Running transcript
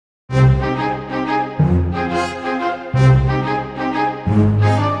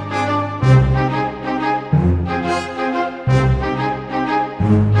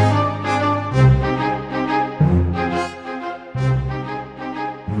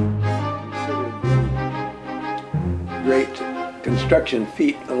Great construction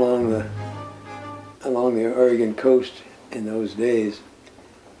feat along the Oregon coast in those days,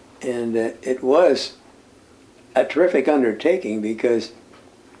 and it was a terrific undertaking because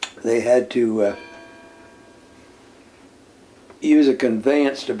they had to use a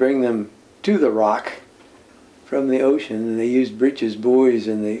conveyance to bring them to the rock from the ocean, and they used breeches buoys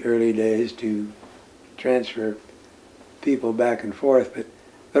in the early days to transfer people back and forth. But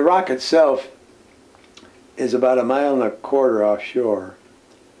the rock itself is about 1.25 miles offshore,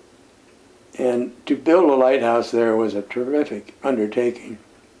 and to build a lighthouse there was a terrific undertaking.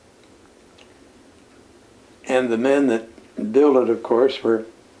 And the men that built it, of course, were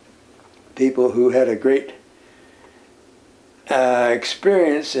people who had a great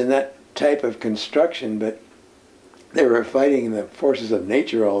experience in that type of construction, but they were fighting the forces of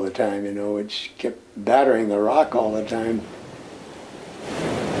nature all the time, you know, which kept battering the rock all the time.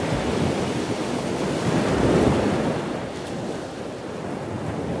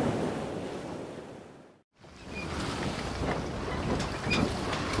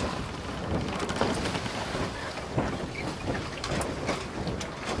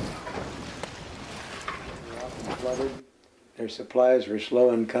 Their supplies were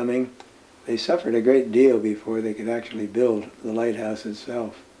slow in coming. They suffered a great deal before they could actually build the lighthouse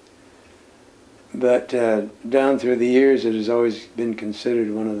itself. But down through the years, it has always been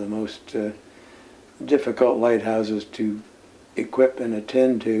considered one of the most difficult lighthouses to equip and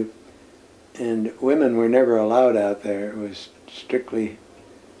attend to. And women were never allowed out there. It was strictly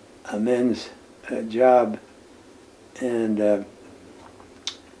a men's job. And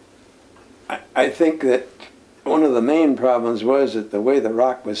I think that one of the main problems was that the way the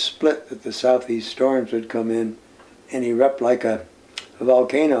rock was split, that the southeast storms would come in and erupt like a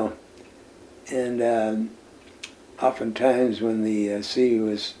volcano. And oftentimes when the sea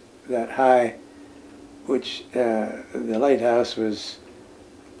was that high, which the lighthouse was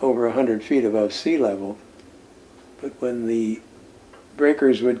over 100 feet above sea level, but when the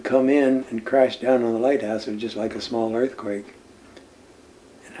breakers would come in and crash down on the lighthouse, it was just like a small earthquake.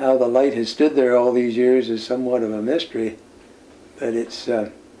 How the light has stood there all these years is somewhat of a mystery, but it's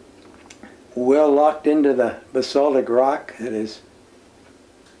well locked into the basaltic rock that it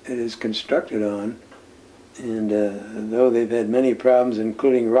is constructed on. And though they've had many problems,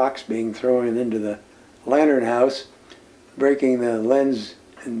 including rocks being thrown into the lantern house, breaking the lens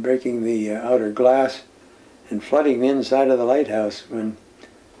and breaking the outer glass and flooding the inside of the lighthouse when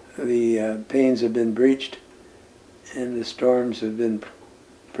the panes have been breached and the storms have been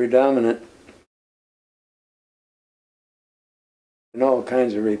predominant, and all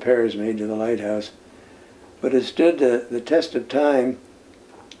kinds of repairs made to the lighthouse. But it stood the test of time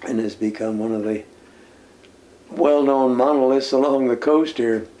and has become one of the well-known monoliths along the coast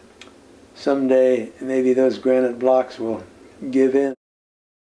here. Someday maybe those granite blocks will give in.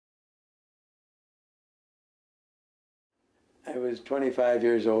 I was 25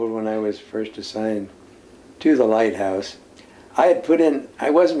 years old when I was first assigned to the lighthouse. I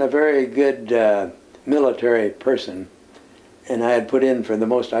wasn't a very good military person, and I had put in for the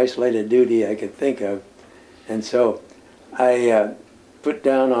most isolated duty I could think of. And so I put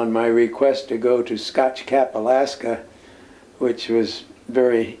down on my request to go to Scotch Cap, Alaska, which was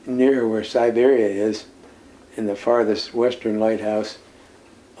very near where Siberia is, in the farthest western lighthouse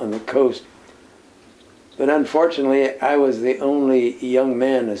on the coast. But unfortunately, I was the only young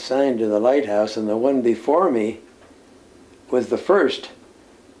man assigned to the lighthouse, and the one before me was the first,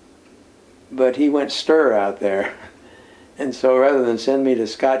 but he went stir out there. And so rather than send me to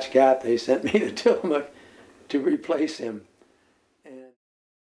Scotch Cap, they sent me to Tillamook to replace him. And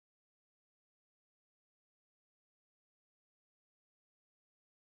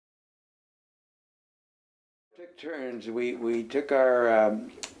took turns. We took our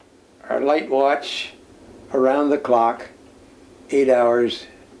light watch around the clock, 8 hours,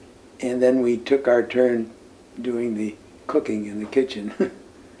 and then we took our turn doing the cooking in the kitchen,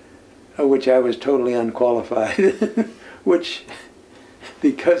 which I was totally unqualified, which,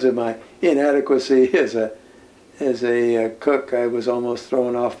 because of my inadequacy as a cook, I was almost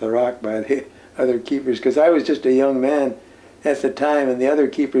thrown off the rock by the other keepers, because I was just a young man at the time, and the other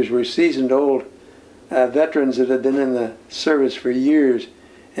keepers were seasoned old veterans that had been in the service for years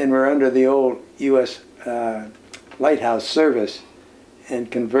and were under the old U.S. lighthouse service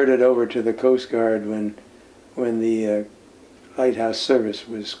and converted over to the Coast Guard when the lighthouse service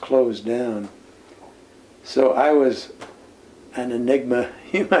was closed down. So I was an enigma,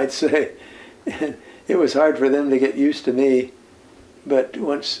 you might say. And it was hard for them to get used to me, but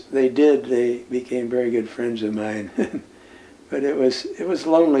once they did, they became very good friends of mine. But it was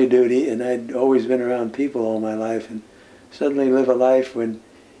lonely duty, and I'd always been around people all my life, and suddenly live a life when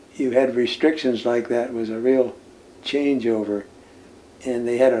you had restrictions like that was a real changeover. And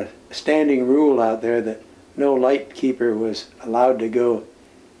they had a standing rule out there that no lightkeeper was allowed to go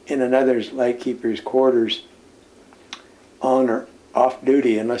in another lightkeeper's quarters on or off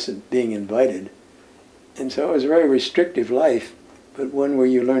duty unless being invited. And so it was a very restrictive life, but one where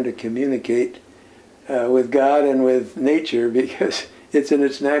you learn to communicate with God and with nature because it's in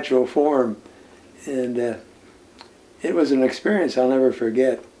its natural form. And it was an experience I'll never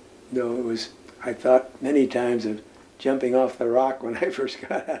forget, though it was, I thought many times of jumping off the rock when I first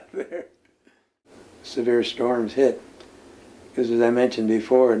got out there. Severe storms hit, because as I mentioned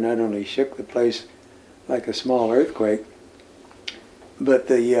before, it not only shook the place like a small earthquake, but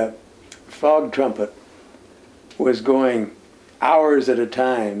the fog trumpet was going hours at a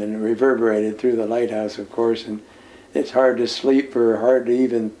time, and it reverberated through the lighthouse, of course, and it's hard to sleep or hard to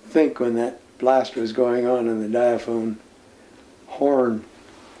even think when that blast was going on in the diaphone horn.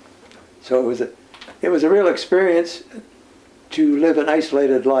 So it was a real experience to live an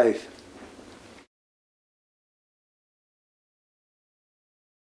isolated life.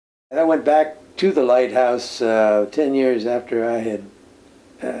 I went back to the lighthouse 10 years after I had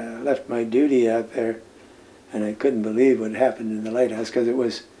left my duty out there, and I couldn't believe what happened in the lighthouse because it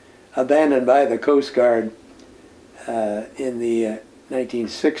was abandoned by the Coast Guard in the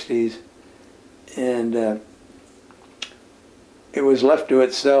 1960s, and it was left to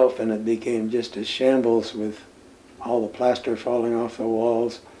itself, and it became just a shambles with all the plaster falling off the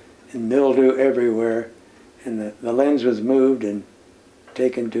walls and mildew everywhere, and the lens was moved and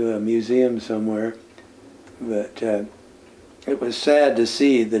taken to a museum somewhere. But it was sad to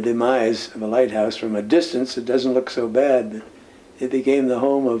see the demise of a lighthouse. From a distance it doesn't look so bad, but it became the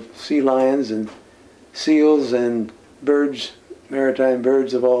home of sea lions and seals and birds, maritime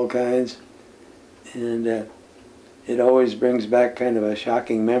birds of all kinds, and it always brings back kind of a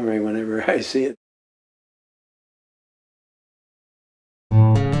shocking memory whenever I see it.